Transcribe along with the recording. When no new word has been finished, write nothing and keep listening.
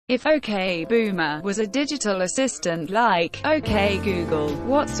If OK Boomer was a digital assistant like OK Google,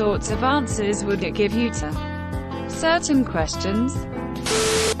 what sorts of answers would it give you to certain questions?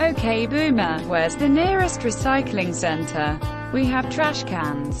 OK Boomer, where's the nearest recycling center? We have trash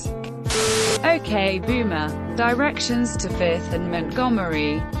cans. OK Boomer, directions to 5th and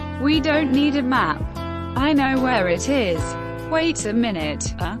Montgomery. We don't need a map. I know where it is. Wait a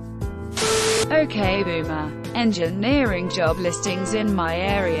minute, OK Boomer, engineering job listings in my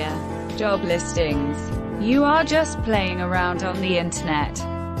area. Job listings. You are just playing around on the internet.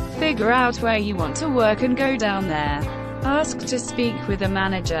 Figure out where you want to work and go down there. Ask to speak with a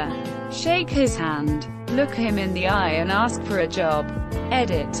manager. Shake his hand. Look him in the eye and ask for a job.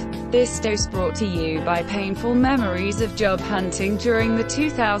 Edit. This dose brought to you by painful memories of job hunting during the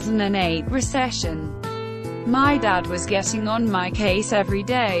 2008 recession. My dad was getting on my case every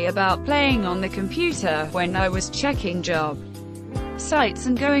day about playing on the computer when I was checking job sites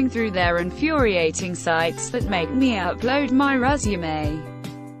and going through their infuriating sites that make me upload my resume.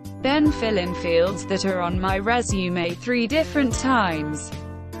 Then fill in fields that are on my resume 3 different times.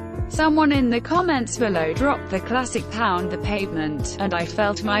 Someone in the comments below dropped the classic pound the pavement, and I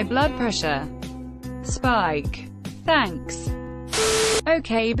felt my blood pressure spike. Thanks.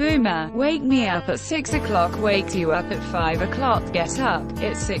 OK Boomer, wake me up at 6 o'clock, wake you up at 5 o'clock, get up,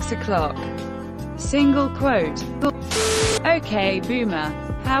 it's 6 o'clock. Single quote. OK Boomer,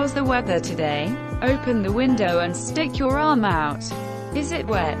 how's the weather today? Open the window and stick your arm out. Is it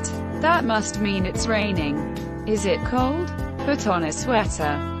wet? That must mean it's raining. Is it cold? Put on a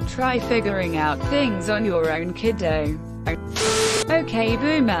sweater. Try figuring out things on your own, kiddo. OK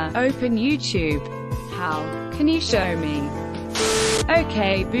Boomer, open YouTube. How? Can you show me?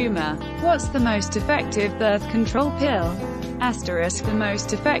 OK Boomer, what's the most effective birth control pill? Asterisk, the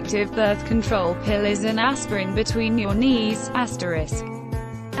most effective birth control pill is an aspirin between your knees, asterisk.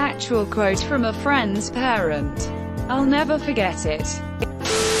 Actual quote from a friend's parent. I'll never forget it.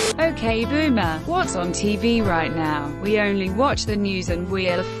 OK Boomer, what's on TV right now? We only watch the news and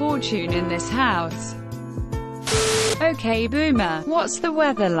Wheel of Fortune in this house. OK Boomer, what's the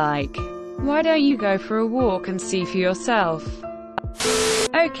weather like? Why don't you go for a walk and see for yourself?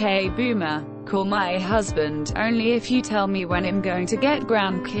 OK Boomer, call my husband, only if you tell me when I'm going to get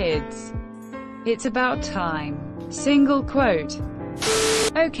grandkids. It's about time. Single quote.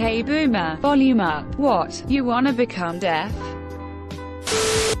 OK Boomer, volume up. What, you wanna become deaf?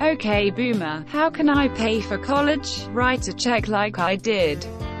 OK Boomer, how can I pay for college? Write a check like I did.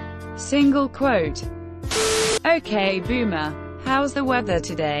 Single quote. OK Boomer, how's the weather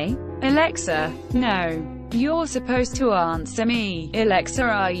today? Alexa, no. You're supposed to answer me. Alexa,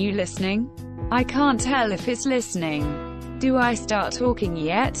 are you listening? I can't tell if it's listening. Do I start talking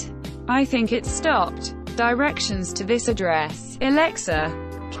yet? I think it's stopped. Directions to this address. Alexa.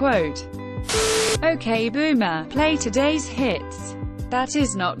 Quote. OK Boomer, play today's hits. That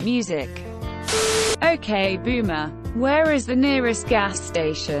is not music. OK Boomer, where is the nearest gas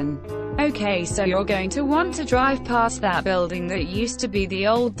station? OK, so you're going to want to drive past that building that used to be the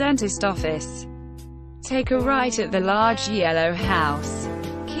old dentist office. Take a right at the large yellow house.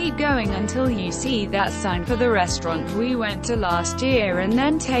 Keep going until you see that sign for the restaurant we went to last year and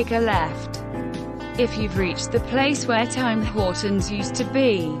then take a left. If you've reached the place where Tim Hortons used to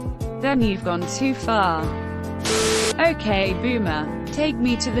be, then you've gone too far. OK Boomer, take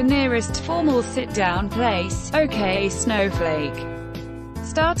me to the nearest formal sit-down place. OK Snowflake.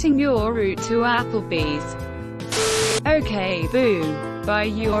 Starting your route to Applebee's. OK Boo, by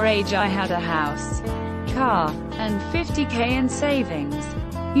your age I had a house, car, and $50K in savings.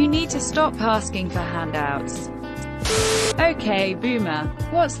 You need to stop asking for handouts. OK Boomer,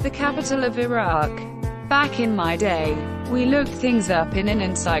 what's the capital of Iraq? Back in my day, we looked things up in an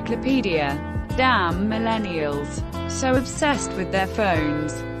encyclopedia. Damn millennials. So obsessed with their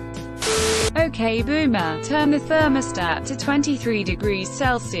phones. OK Boomer, turn the thermostat to 23 degrees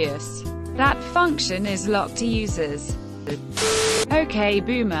Celsius. That function is locked to users. OK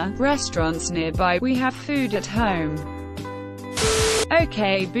Boomer, restaurants nearby, we have food at home.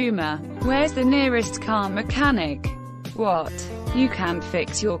 OK Boomer, where's the nearest car mechanic? What? You can't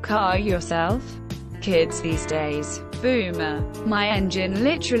fix your car yourself? Kids these days. Boomer, my engine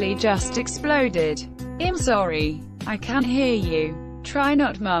literally just exploded. I'm sorry, I can't hear you. Try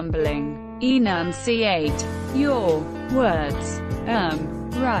not mumbling. Enunciate your words.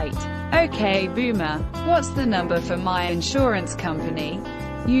 Right. OK Boomer, what's the number for my insurance company?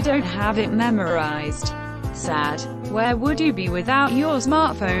 You don't have it memorized. Sad. Where would you be without your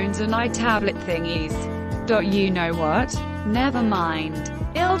smartphones and iTablet thingies? You know what? Never mind.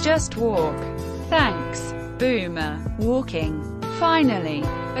 I'll just walk. Thanks. Boomer. Walking. Finally.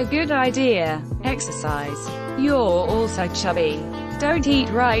 A good idea. Exercise. You're also chubby. Don't eat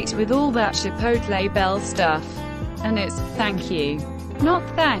right with all that Chipotle Bell stuff. And it's, thank you. Not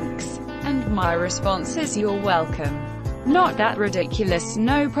thanks. And my response is you're welcome. Not that ridiculous,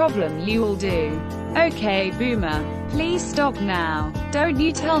 no problem, you will do. Okay boomer. Please stop now. Don't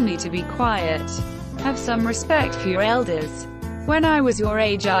you tell me to be quiet. Have some respect for your elders. When I was your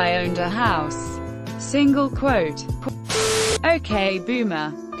age I owned a house. Single quote. Okay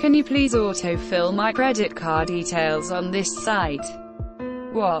boomer. Can you please autofill my credit card details on this site?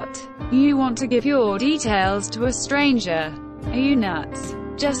 What? You want to give your details to a stranger? Are you nuts?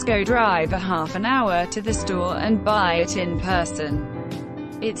 Just go drive a half an hour to the store and buy it in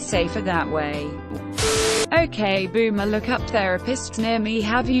person. It's safer that way. Okay boomer, look up therapists near me.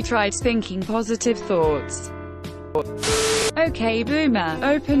 Have you tried thinking positive thoughts? Okay boomer,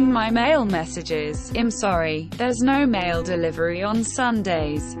 open my mail messages. I'm sorry, there's no mail delivery on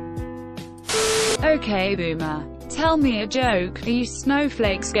Sundays. Okay boomer, tell me a joke. You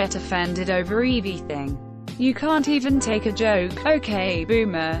snowflakes get offended over everything. You can't even take a joke. Okay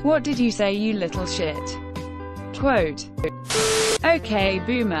boomer, what did you say, you little shit? Quote. Okay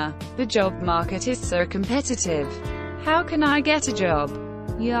boomer, the job market is so competitive. How can I get a job?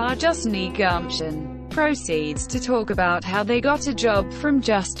 Yeah, just need gumption. Proceeds to talk about how they got a job from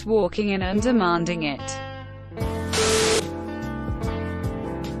just walking in and demanding it.